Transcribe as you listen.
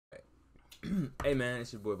Hey man,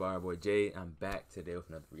 it's your boy Boy Jay. I'm back today with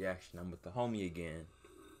another reaction. I'm with the homie again.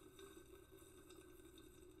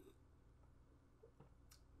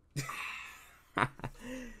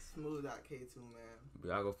 Smooth.k2, man.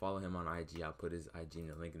 Y'all go follow him on IG. I'll put his IG in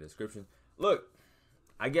the link in the description. Look,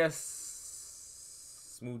 I guess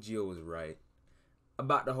Smooth Gio was right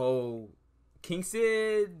about the whole King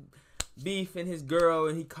Sid beef and his girl,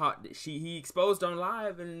 and he exposed on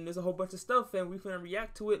live, and there's a whole bunch of stuff, and we finna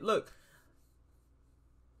react to it. Look,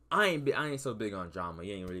 I ain't so big on drama.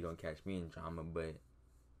 You ain't really gonna catch me in drama, but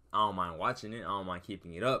I don't mind watching it. I don't mind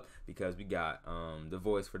keeping it up because we got the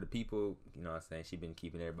voice for the people. You know what I'm saying? She been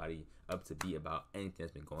keeping everybody up to date about anything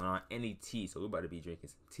that's been going on, any tea. So we're about to be drinking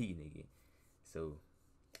some tea, nigga. So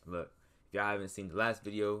look, if y'all haven't seen the last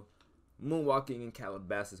video, Moonwalking in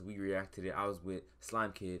Calabasas, we reacted to it. I was with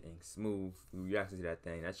Slime Kid and Smooth. We reacted to that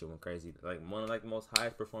thing. That shit went crazy. Like one of the most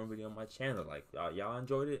highest performing video on my channel. Like y'all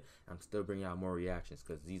enjoyed it. I'm still bringing out more reactions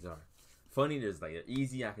because these are funny. There's like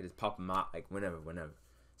easy. I can just pop them out like whenever.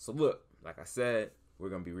 So look, like I said, we're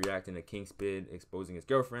gonna be reacting to King Spid exposing his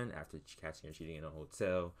girlfriend after catching her cheating in a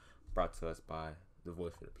hotel. Brought to us by the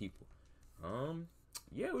voice for the people.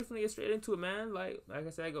 Yeah, we're finna get straight into it, man. Like I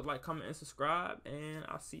said, go like, comment, and subscribe, and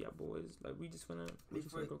I'll see y'all boys. Like we just finna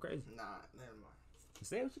go crazy. Nah, never mind.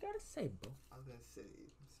 Say what you gotta say, bro. I was gonna say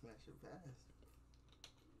smash your pass.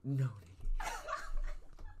 No,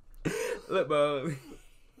 nigga. Look, bro.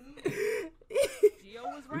 Gio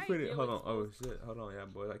was right. Hold on. Oh shit. Hold on, y'all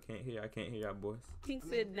boys. I can't hear y'all boys. King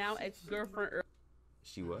said now ex-girlfriend.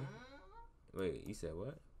 She what? Wait, you said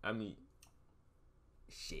what? I mean,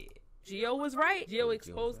 shit. Gio was right. Gio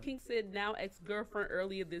exposed King Sid, now ex-girlfriend,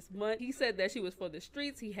 earlier this month. He said that she was for the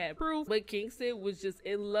streets. He had proof, but King Sid was just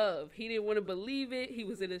in love. He didn't want to believe it. He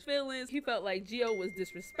was in his feelings. He felt like Gio was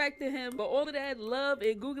disrespecting him. But all of that love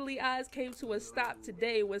and googly eyes came to a stop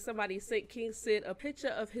today when somebody sent King Sid a picture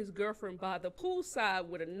of his girlfriend by the poolside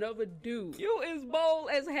with another dude. You is bold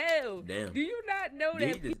as hell. Damn. Do you not know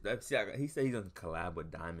that? He said he's on collab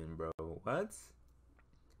with Diamond, bro. What?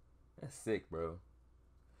 That's sick, bro.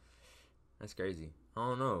 That's crazy. I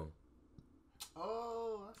don't know.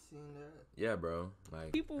 Oh, I seen that. Yeah, bro.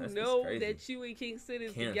 Like people know that you and King Sid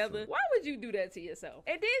is together. Why would you do that to yourself?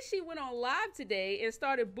 And then she went on live today and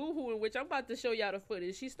started boohooing, which I'm about to show y'all the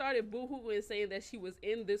footage. She started boohooing, saying that she was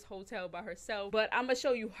in this hotel by herself. But I'm gonna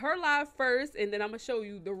show you her live first, and then I'm gonna show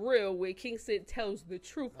you the real, where King Sid tells the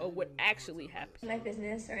truth of what actually happened. My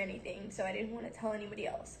business or anything, so I didn't want to tell anybody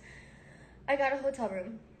else. I got a hotel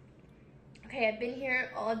room. Okay, I've been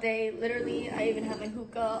here all day. Literally, I even have my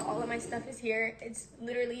hookah. All of my stuff is here. It's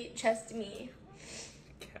literally just me.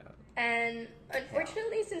 And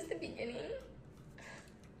unfortunately, since the beginning,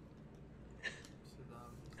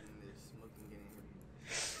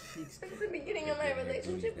 of my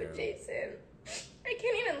relationship with Jason, I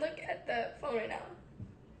can't even look at the phone right now.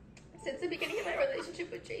 Since the beginning of my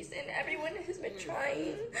relationship with Jason, everyone has been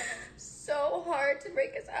trying so hard to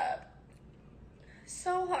break us up.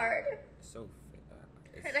 So hard.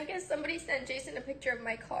 And I guess somebody sent Jason a picture of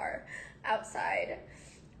my car outside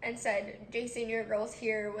and said, Jason, your girl's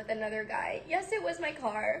here with another guy. Yes, it was my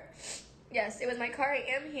car. Yes, it was my car. I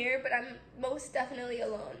am here, but I'm most definitely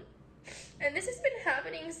alone. And this has been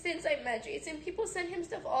happening since I met Jason. People send him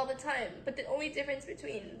stuff all the time, but the only difference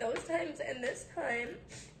between those times and this time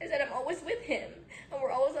is that I'm always with him, and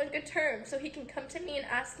we're always on good terms, so he can come to me and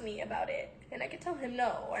ask me about it, and I can tell him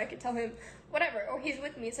no, or I can tell him whatever, or he's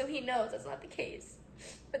with me, so he knows that's not the case.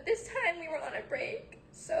 But this time we were on a break,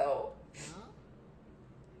 so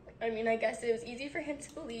I mean, I guess it was easy for him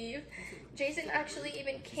to believe. Jason actually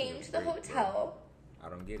even came to the hotel. I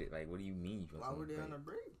don't get it. Like, what do you mean? Why were they on a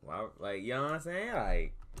break? Why, like, you know what I'm saying?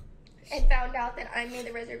 Like, and found out that I made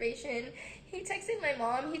the reservation. He texted my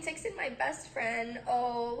mom. He texted my best friend.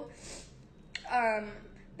 Oh,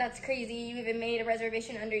 that's crazy. You even made a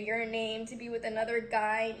reservation under your name to be with another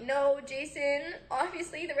guy. No, Jason,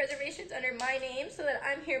 obviously the reservation's under my name so that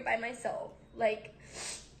I'm here by myself. Like,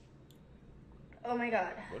 oh my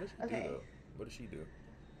God. What does she do, though? What does she do?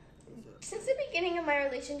 Since the beginning of my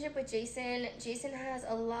relationship with Jason, Jason has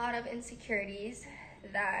a lot of insecurities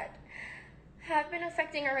that have been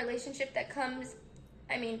affecting our relationship that comes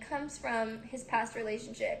from his past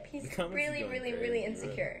relationship. He's really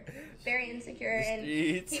insecure. Very insecure, and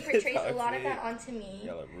he portrays a lot of that onto me.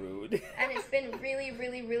 Y'all are rude. And it's been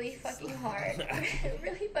really fucking hard.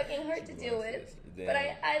 Really fucking hard to deal with. But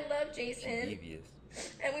I love Jason.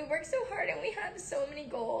 And we work so hard, and we have so many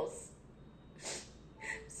goals.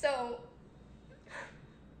 So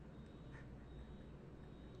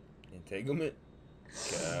entanglement.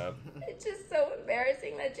 It's just so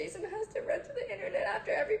embarrassing that Jason has to run to the internet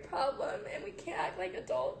after every problem, and we can't act like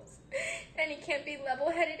adults, and he can't be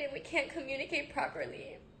level-headed, and we can't communicate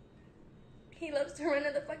properly. He loves to run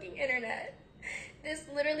to the fucking internet. This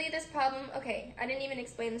problem, okay, I didn't even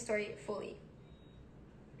explain the story fully.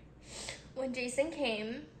 When Jason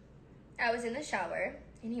came, I was in the shower,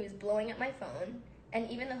 and he was blowing up my phone, and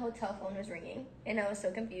even the hotel phone was ringing, and I was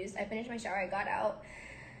so confused. I finished my shower, I got out,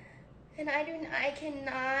 and I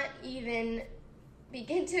cannot even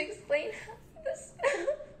begin to explain how this.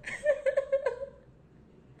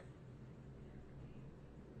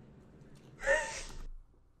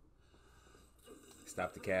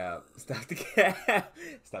 Stop the cab. Stop the cab.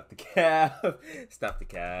 Stop the cab. Stop the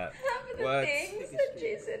cab. Half of the things that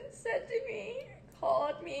Jason said to me,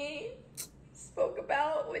 called me, spoke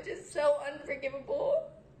about, which is so unforgivable.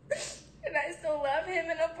 And I still love him,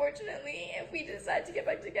 and unfortunately, if we decide to get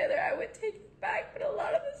back together, I would take it back. But a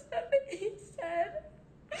lot of the stuff that he said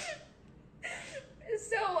is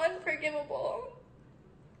so unforgivable.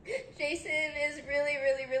 Jason is really,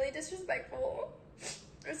 really, really disrespectful.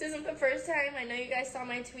 This isn't the first time. I know you guys saw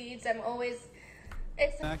my tweets.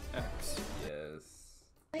 It's yes.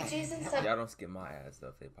 like Jason Y'all don't skip my ads though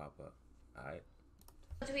if they pop up. Alright.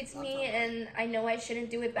 Tweets me, and I know I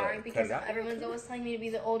shouldn't do it back because everyone's always telling me to be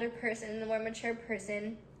the older person, the more mature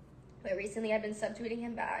person. But recently I've been subtweeting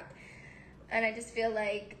him back, and I just feel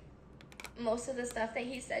like most of the stuff that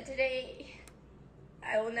he said today,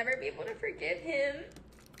 I will never be able to forgive him.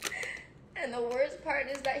 And the worst part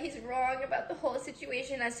is that he's wrong about the whole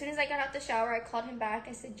situation. As soon as I got out the shower, I called him back.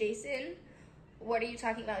 I said, Jason, what are you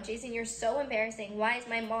talking about? Jason, you're so embarrassing. Why is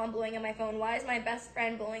my mom blowing up my phone? Why is my best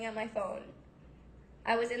friend blowing up my phone?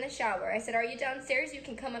 I was in the shower. I said, are you downstairs? You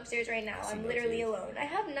can come upstairs right now. I'm literally alone. I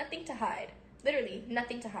have nothing to hide. Literally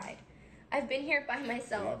nothing to hide. I've been here by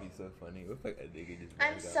myself. That'd be so funny.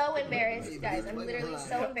 I'm so embarrassed, guys. I'm literally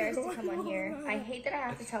so embarrassed to come on here. I hate that I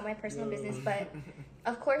have to tell my personal business, but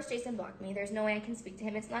of course Jason blocked me. There's no way I can speak to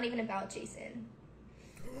him. It's not even about Jason.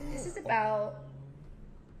 This is about...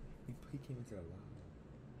 He came into the live.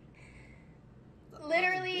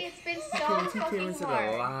 Literally, it's been so fucking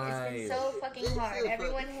hard. It's been so fucking hard.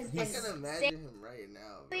 Everyone has been... I can imagine him right now.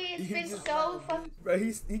 It's been so fucking... Bro,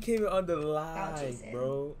 he came in on the live,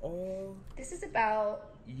 bro. Oh. This is about...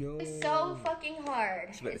 Yo. It's so fucking hard.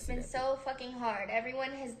 It's been so fucking hard.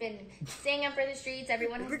 Everyone has been staying up for the streets.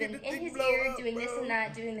 Everyone has been in his ear doing this and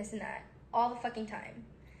that, doing this and that. All the fucking time.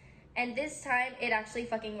 And this time, it actually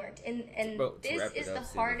fucking worked. And bro, this is the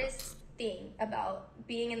hardest thing about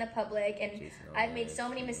being in the public. And I've made so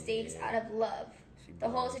many mistakes out of love. The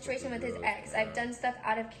whole situation with his ex. I've done stuff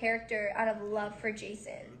out of character, out of love for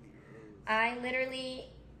Jason. I literally,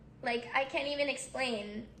 like, I can't even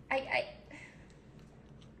explain.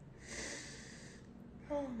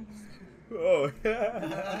 Oh my God.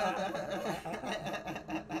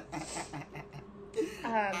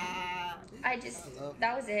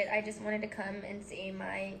 That was it. I just wanted to come and see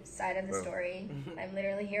my side of the story. I'm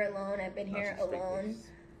literally here alone. I've been here alone.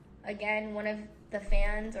 Again, one of the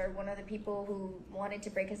fans or one of the people who wanted to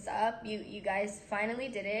break us up, you guys finally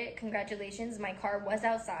did it. Congratulations. My car was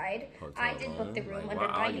outside. I did book the room under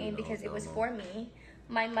my name because it was for me.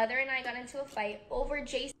 My mother and I got into a fight over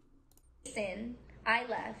Jason. I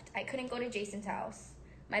left. I couldn't go to Jason's house.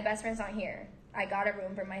 My best friend's not here. I got a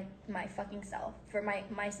room for my fucking self, for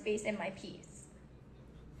my space and my peace.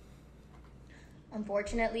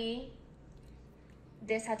 Unfortunately,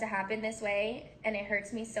 this had to happen this way, and it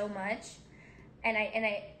hurts me so much. And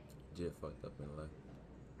I just fucked up in life.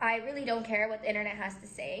 I really don't care what the internet has to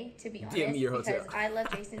say, to be honest, because I love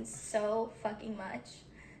Jason so fucking much.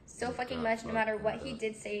 So fucking much, no matter what he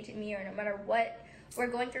did say to me or no matter what we're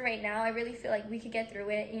going through right now. I really feel like we could get through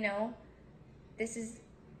it, you know. This is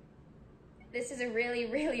a really,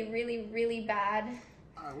 really, really, really bad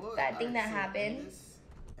thing that happened.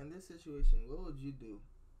 In this situation, what would you do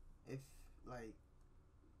if, like,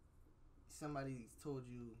 somebody told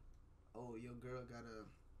you, oh, your girl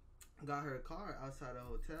got her car outside the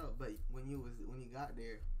hotel, but when you got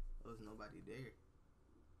there, there was nobody there?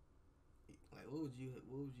 Like, what would you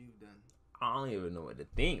have done? I don't even know what to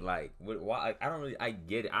think. Like, why? I don't really. I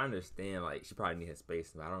get it. I understand. Like, she probably needs her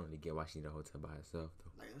space, but I don't really get why she need a hotel by herself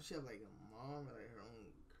though. Like, does she have like a mom or like her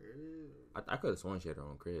own crib? I could have sworn she had her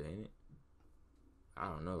own crib, ain't it? I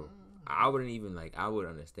don't know. I wouldn't even like. I would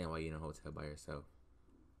understand why you in a hotel by yourself.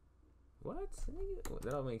 What?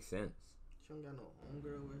 That don't make sense. She don't got no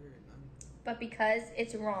homegirl with her or nothing. But because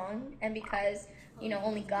it's wrong, and because, you know,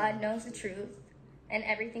 only God knows the truth, and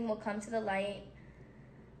everything will come to the light.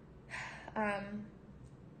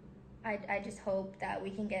 I just hope that we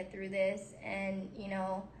can get through this. And, you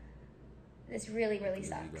know, this really, really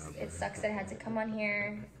sucks. It sucks that I had to come on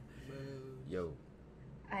here. Yo.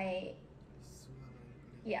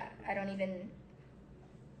 Yeah,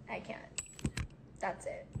 I can't. That's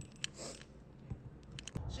it.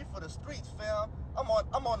 She for the streets, fam. I'm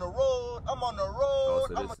on the road. Oh,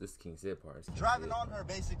 so this King Sid part. Driving on her,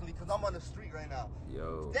 basically, because I'm on the street right now.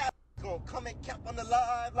 Yo. That gonna come and cap on the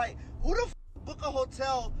live. Like, who the book a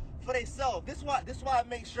hotel for theyself? This why I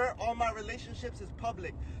make sure all my relationships is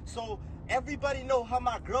public. So everybody know how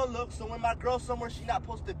my girl looks. So when my girl's somewhere she not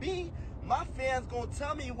supposed to be, my fans gonna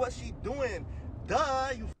tell me what she doing.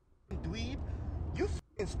 Duh, you dweeb. You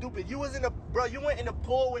stupid. You was in the, bro, you went in the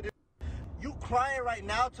pool with it. You crying right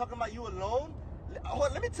now talking about you alone?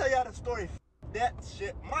 Let me tell y'all the story. That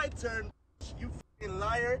shit. My turn. You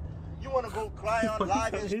liar. You want to go cry on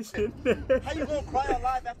live and shit. How you gonna cry on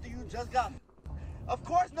live after you just got? Of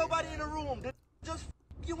course nobody in the room. They just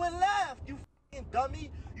you and laughed. You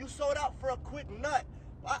dummy. You sold out for a quick nut.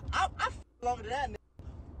 I longer than that nigga.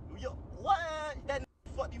 Yo, what? That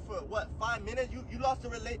nigga fucked you for what? 5 minutes? You lost the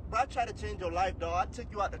relate. Bro, I tried to change your life, dog. I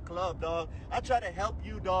took you out the club, dog. I tried to help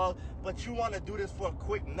you, dog. But you want to do this for a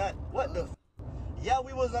quick nut? What the? Yeah,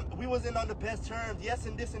 we wasn't on the best terms. Yes,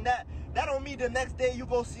 and this and that. That don't mean the next day you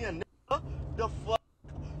go see a nigga. The fuck?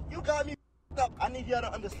 You got me up. I need y'all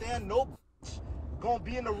to understand. No bitch gonna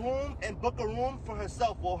be in the room and book a room for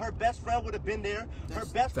herself. Well, her best friend would have been there. Her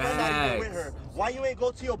best friend not even with her. Why you ain't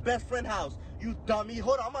go to your best friend house? You dummy.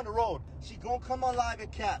 Hold on, I'm on the road. She gonna come on live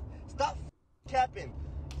and cap. Stop capping.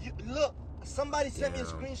 Look, somebody sent me a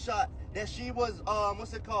screenshot that she was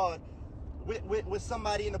what's it called? With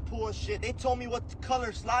somebody in the pool and shit. They told me what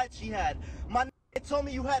color slides she had. They told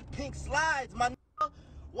me you had pink slides.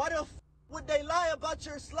 Why the would they lie about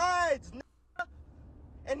your slides?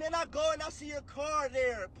 And then I go and I see your car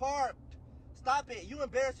there parked. Stop it. You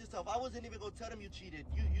embarrassed yourself. I wasn't even gonna tell them you cheated.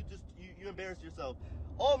 You embarrassed yourself.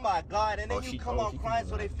 Oh my God. And then you come on crying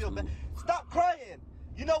so they feel bad. Stop crying.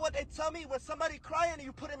 You know what they tell me? When somebody crying and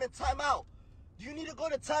you put them in timeout. Do you need to go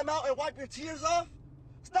to timeout and wipe your tears off?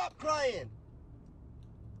 Stop crying.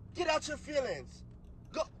 Get out your feelings.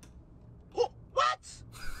 Go. What?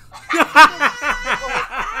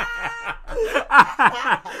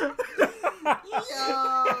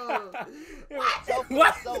 Yo.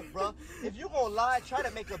 Yourself, bro. If you gonna lie, try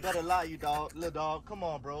to make a better lie, you dog, little dog. Come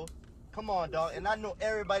on, bro. Come on, dog. And I know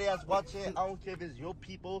everybody that's watching. I don't care if it's your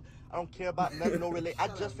people. I don't care about nothing, no relate. I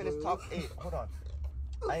just finished talking. Hey, hold on.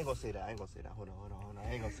 I ain't gonna say that. Hold on.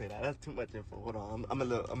 I ain't gonna say that. That's too much info. Hold on. I'm a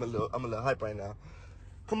little hype right now.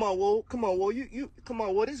 Come on, Whoa. Come on,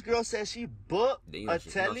 Whoa. This girl said she booked a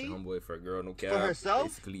telly for a girl, no cap. For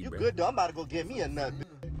herself. You good, though. I'm about to go get me a nut.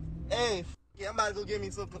 Hey, I'm about to go get me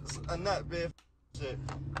a nut, man. Shit.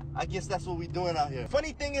 I guess that's what we doing out here.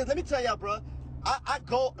 Funny thing is, let me tell y'all, bro. I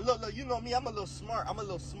go, look, you know me, I'm a little smart,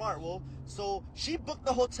 Whoa. So she booked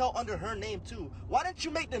the hotel under her name too. Why didn't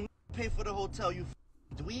you make the pay for the hotel, you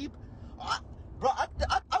dweeb? Bro,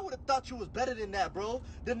 I would have thought you was better than that, bro.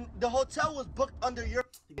 The hotel was booked under your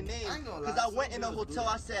name. Because I went in the hotel,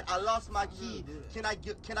 I said, I lost my key. Can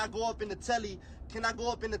I go up in the telly?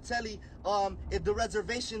 If the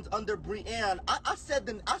reservation's under Brianne. I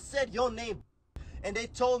said your name. And they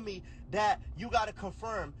told me that you gotta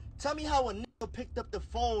confirm. Tell me how a nigga picked up the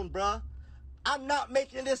phone, bruh. I'm not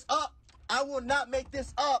making this up. I will not make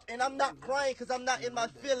this up. And I'm not crying because I'm not in my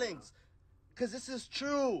feelings. Because this is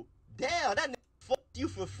true. Damn, that nigga fucked you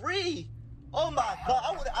for free. Oh my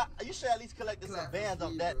God. You should at least collect some bands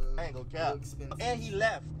off that. I ain't gonna cap. And he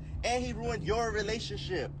left. And he ruined your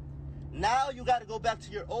relationship. Now you gotta go back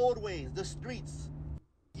to your old ways. The streets.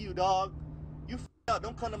 You, dog. You f***ed up.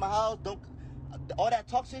 Don't come to my house. Don't... All that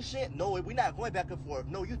toxic shit, no, we're not going back and forth.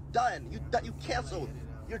 No, you done. You canceled.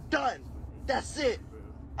 You're done. That's it.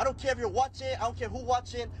 I don't care if you're watching. I don't care who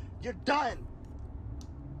watching. You're done.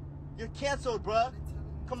 You're canceled, bruh.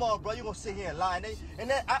 Come on, bro. You gonna sit here and lie. And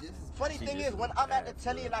then funny thing is, when I'm at the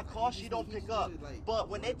telly and I call, she don't pick up. But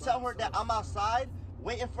when they tell her that I'm outside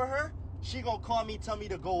waiting for her, she gonna call me, tell me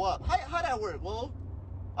to go up. How that work, Will?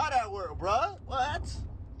 How that work, bruh? What?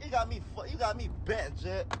 You got me bent,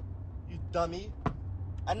 Jet. You dummy.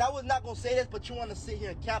 And I was not gonna say this, but you want to sit here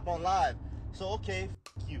and cap on live. So okay,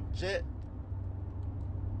 f you, Jet.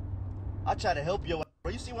 I try to help you.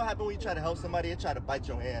 Bro, you see what happened when you try to help somebody? They try to bite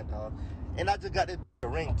your hand, dog. And I just got this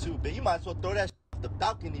ring too, bitch. You might as well throw that off the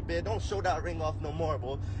balcony, bitch. Don't show that ring off no more,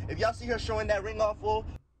 bro. If y'all see her showing that ring off, bro,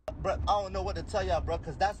 I don't know what to tell y'all, bro,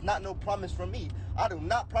 because that's not no promise from me. I do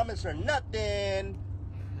not promise her nothing.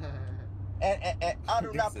 And I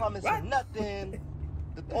do not promise her nothing.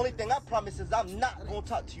 The only thing I promise is I'm not gonna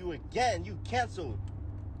talk to you again. You canceled.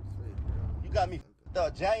 You got me f***ed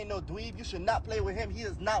up. Jay ain't no dweeb. You should not play with him. He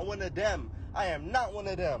is not one of them. I am not one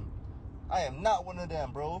of them. I am not one of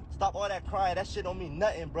them, bro. Stop all that crying. That shit don't mean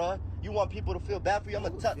nothing, bro. You want people to feel bad for you? I'm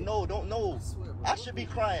gonna tell no, don't know. I should be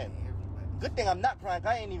crying. Good thing I'm not crying.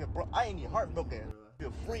 I ain't even heartbroken. I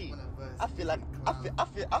feel free. I feel like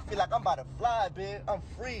I'm about to fly, bitch. I'm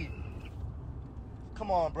free. Come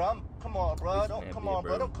on, bro. Come on, bro.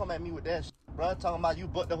 Don't come at me with that shit, bro. Talking about you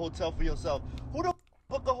booked the hotel for yourself. Who the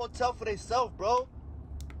book a hotel for themselves, bro?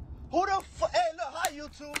 Who the fuck? Hey, look, hi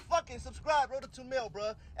YouTube. Fucking subscribe, bro. To 2 mil,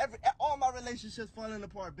 bro. All my relationships falling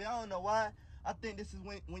apart, bitch. I don't know why. I think this is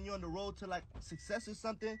when you're on the road to like success or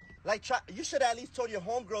something. Like, you should have at least told your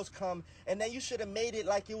homegirls come, and then you should have made it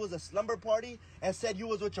like it was a slumber party and said you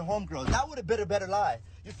was with your homegirls. That would have been a better lie.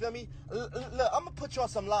 You feel me? Look, I'm gonna put you on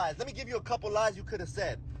some lies. Let me give you a couple lies you could have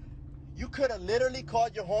said. You could have literally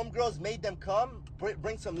called your homegirls, made them come,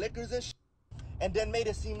 bring some liquors and shit, and then made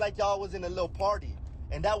it seem like y'all was in a little party.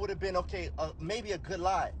 And that would have been, okay, maybe a good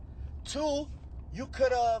lie. 2, you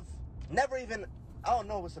could have never even, I don't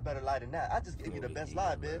know what's a better lie than that. I just gave you the best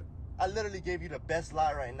lie, bitch. I literally gave you the best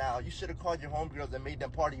lie right now. You should have called your homegirls and made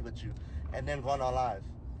them party with you and then gone on live.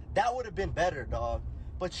 That would have been better, dog.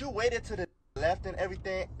 But you waited to the left and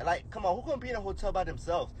everything. Like, come on, who gonna be in a hotel by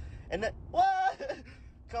themselves? And then, what?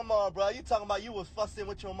 Come on, bro. You talking about you was fussing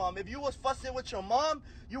with your mom. If you was fussing with your mom,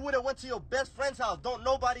 you would have went to your best friend's house. Don't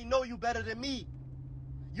nobody know you better than me.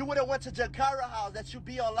 You would have went to Jakara house that you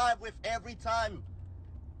be on live with every time.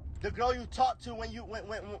 The girl you talk to when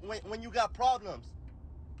you got problems.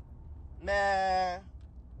 Man,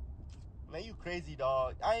 you crazy,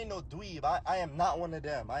 dog. I ain't no dweeb. I am not one of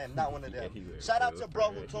them. I am not one of them. Shout out to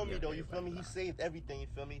bro who told me, though, you feel me? He saved everything, you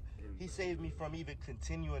feel me? He saved me from even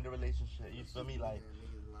continuing the relationship, you feel me? Like,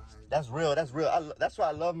 that's real. That's real. That's why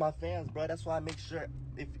I love my fans, bro. That's why I make sure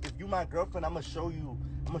if you my girlfriend, I'm gonna show you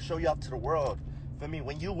off to the world. Feel me?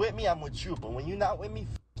 When you with me, I'm with you. But when you not with me,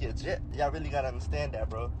 f it. Y'all really gotta understand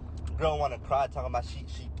that, bro. Girl wanna cry talking about she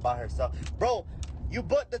by herself. Bro, you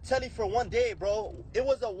booked the telly for 1 day, bro. It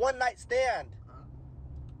was a one-night stand.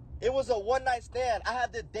 It was a one-night stand. I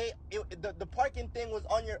had the date. The parking thing was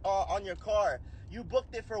on your car. You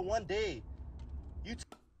booked it for 1 day. Yeah.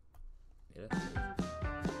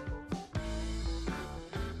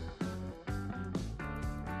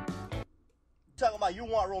 Talking about you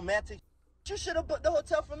want romantic. You should have booked the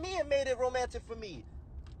hotel for me and made it romantic for me.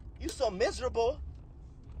 You so miserable.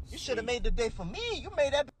 You should have made the day for me. You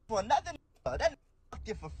made that for another nigga. That nigga fucked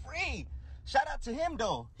it for free. Shout out to him,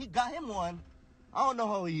 though. He got him one. I don't know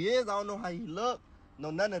how he is. I don't know how he look. No,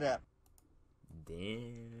 none of that.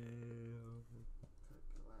 Damn.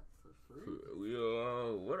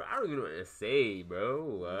 What? I don't even know what to say, bro.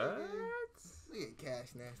 What? Look at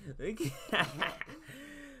Cash Nasty.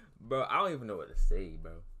 Bro, I don't even know what to say,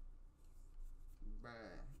 bro. Bruh,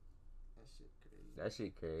 that shit crazy. That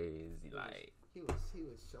shit crazy. Like, he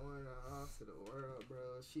was showing her off to the world,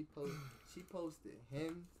 bro. She posted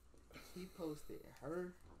him. He posted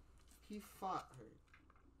her. He fought her.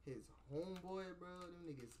 His homeboy, bro. Them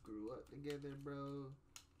niggas grew up together, bro.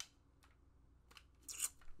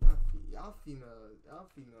 Y'all females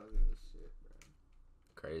ain't shit, bro.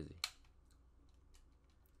 crazy.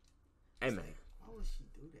 Hey, man. Why would she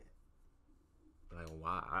do that? Like,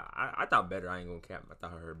 why? I thought better. I ain't gonna cap. I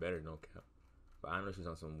thought her better, no cap. But I know she's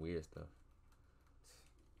on some weird stuff.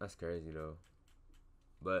 That's crazy, though.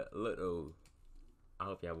 But look, though. I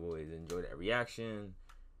hope y'all boys enjoyed that reaction.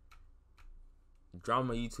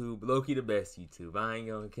 Drama YouTube, low-key the best YouTube. I ain't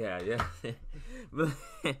gonna cap, yeah. but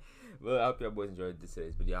I hope y'all boys enjoyed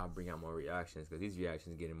today's video. I'll bring out more reactions because these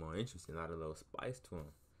reactions getting more interesting. A lot of little spice to them.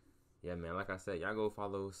 Yeah, man. Like I said, y'all go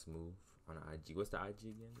follow Smooth on the IG. What's the IG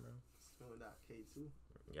again, bro?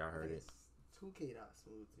 Smooth.k2. Y'all heard it.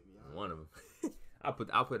 2k.smooth to be honest. One of them. I'll put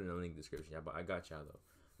it in the link description. But I got y'all though.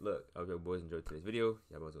 Look, I hope y'all boys enjoyed today's video.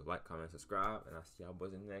 Y'all boys will like, comment, subscribe, and I'll see y'all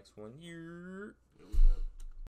boys in the next one. Yeah.